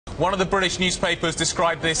One of the British newspapers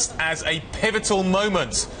described this as a pivotal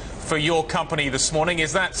moment for your company this morning.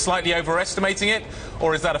 Is that slightly overestimating it,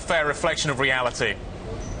 or is that a fair reflection of reality?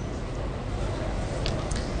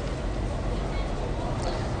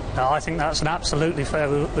 No, I think that's an absolutely fair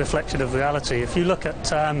reflection of reality. If you look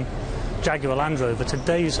at Jaguar Land Rover,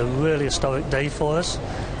 today's a really historic day for us.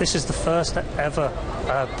 This is the first ever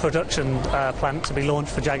production plant to be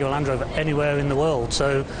launched for Jaguar Land Rover anywhere in the world.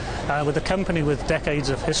 So with a company with decades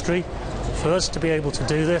of history, for us to be able to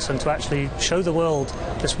do this and to actually show the world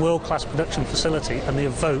this world-class production facility and the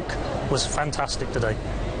Evoque was fantastic today.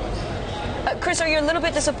 Chris, are you a little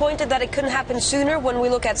bit disappointed that it couldn't happen sooner? When we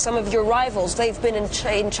look at some of your rivals, they've been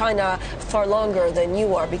in China far longer than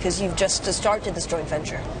you are because you've just started this joint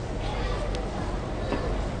venture.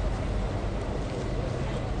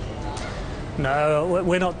 No,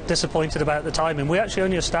 we're not disappointed about the timing. We actually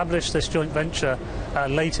only established this joint venture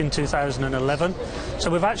late in 2011.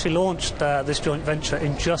 So we've actually launched this joint venture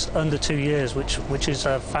in just under 2 years, which is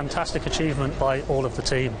a fantastic achievement by all of the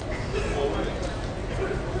team.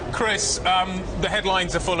 Chris, the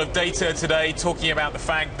headlines are full of data today talking about the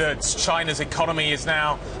fact that China's economy is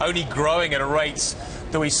now only growing at a rate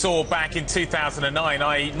that we saw back in 2009,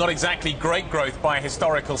 i.e. not exactly great growth by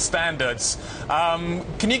historical standards.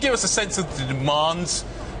 Can you give us a sense of the demand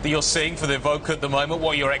that you're seeing for the Evoque at the moment,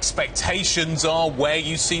 what your expectations are, where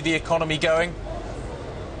you see the economy going?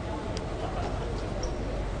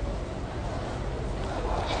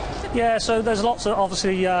 Yeah, so there's lots of,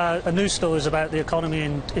 obviously, news stories about the economy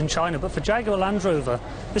in China, but for Jaguar Land Rover,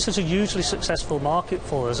 this is a hugely successful market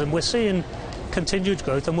for us, and we're seeing continued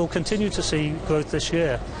growth, and we'll continue to see growth this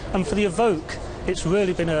year. And for the Evoque, it's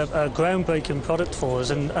really been a groundbreaking product for us,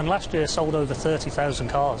 and last year sold over 30,000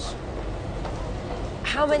 cars.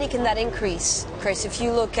 How many can that increase, Chris? If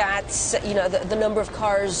you look at, the number of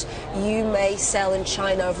cars you may sell in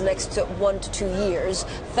China over the next 1 to 2 years,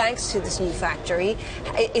 thanks to this new factory,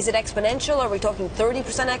 is it exponential? Are we talking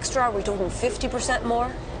 30% extra? Are we talking 50%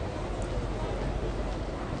 more?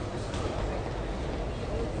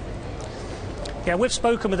 Yeah, we've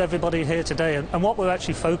spoken with everybody here today, and what we're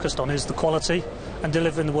actually focused on is the quality and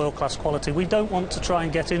delivering the world-class quality. We don't want to try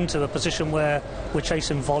and get into a position where we're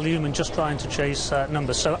chasing volume and just trying to chase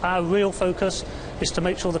numbers. So our real focus is to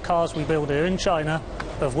make sure the cars we build here in China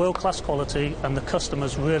are of world-class quality and the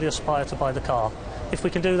customers really aspire to buy the car. If we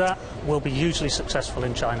can do that, we'll be hugely successful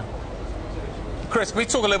in China. Chris, can we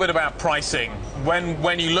talk a little bit about pricing?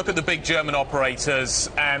 When you look at the big German operators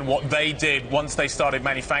and what they did once they started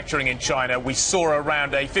manufacturing in China, we saw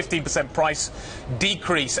around a 15% price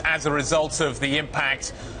decrease as a result of the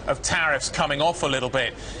impact of tariffs coming off a little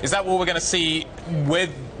bit. Is that what we're going to see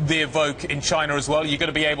with the Evoque in China as well? You're going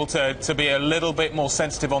to be able to be a little bit more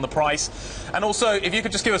sensitive on the price? And also, if you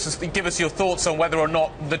could just give us your thoughts on whether or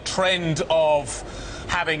not the trend of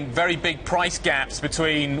having very big price gaps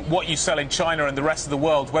between what you sell in China and the rest of the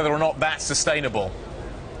world, whether or not that's sustainable.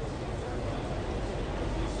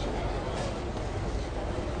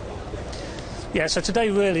 Yeah, so today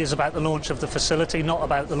really is about the launch of the facility, not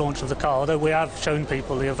about the launch of the car, although we have shown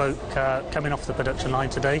people the Evoque coming off the production line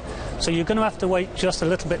today. So you're going to have to wait just a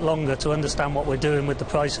little bit longer to understand what we're doing with the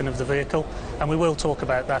pricing of the vehicle, and we will talk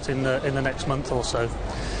about that in the next month or so.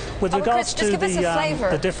 With regards Chris, to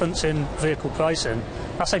the difference in vehicle pricing,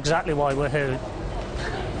 that's exactly why we're here.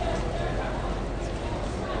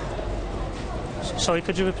 Sorry,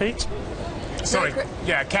 could you repeat? Sorry,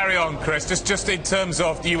 yeah, carry on, Chris. Just in terms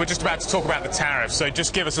of, you were just about to talk about the tariffs, so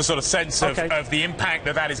just give us a sort of sense of the impact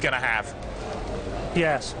that is going to have.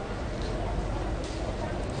 Yes.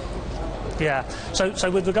 Yeah. So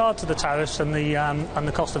with regard to the tariffs and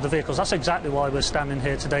the cost of the vehicles, that's exactly why we're standing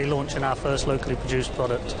here today launching our first locally produced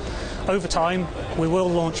product. Over time, we will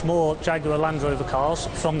launch more Jaguar Land Rover cars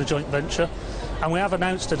from the joint venture, and we have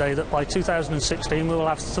announced today that by 2016 we will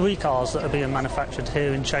have 3 cars that are being manufactured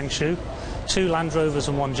here in Changshu, 2 Land Rovers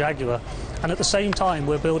and 1 Jaguar. And at the same time,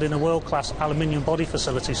 we're building a world-class aluminium body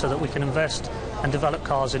facility so that we can invest and develop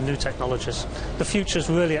cars in new technologies. The future's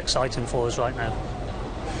really exciting for us right now.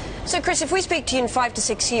 So, Chris, if we speak to you in 5 to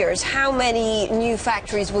 6 years, how many new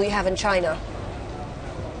factories will you have in China?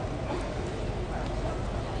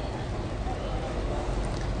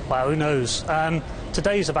 Well, who knows?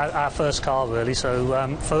 Today's about our first car, really,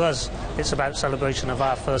 so for us, it's about celebration of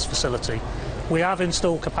our first facility. We have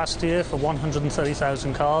installed capacity here for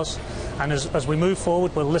 130,000 cars, and as we move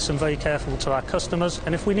forward, we'll listen very carefully to our customers,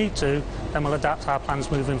 and if we need to, then we'll adapt our plans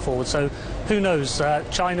moving forward. So who knows?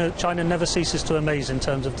 China never ceases to amaze in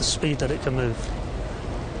terms of the speed that it can move.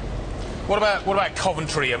 What about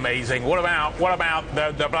Coventry amazing? What about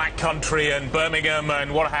the Black Country and Birmingham,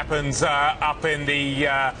 and what happens up in the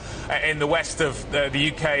in the west of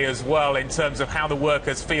the UK as well in terms of how the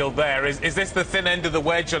workers feel there. Is this the thin end of the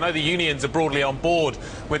wedge? I know the unions are broadly on board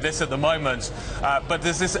with this at the moment, but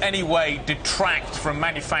does this any way detract from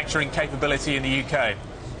manufacturing capability in the UK?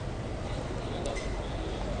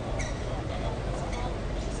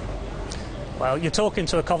 Well, you're talking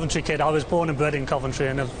to a Coventry kid. I was born and bred in Coventry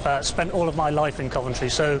and have spent all of my life in Coventry.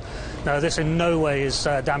 So, no, this in no way is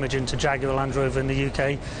damaging to Jaguar Land Rover in the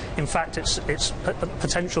UK. In fact, it's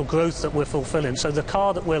potential growth that we're fulfilling. So the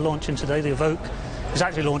car that we're launching today, the Evoque, is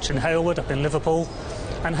actually launched in Halewood, up in Liverpool.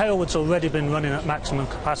 And Halewood's already been running at maximum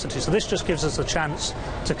capacity. So this just gives us a chance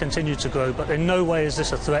to continue to grow. But in no way is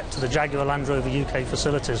this a threat to the Jaguar Land Rover UK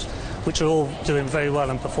facilities, which are all doing very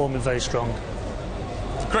well and performing very strong.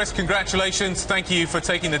 Chris, congratulations. Thank you for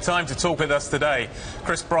taking the time to talk with us today.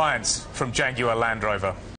 Chris Bryant from Jaguar Land Rover.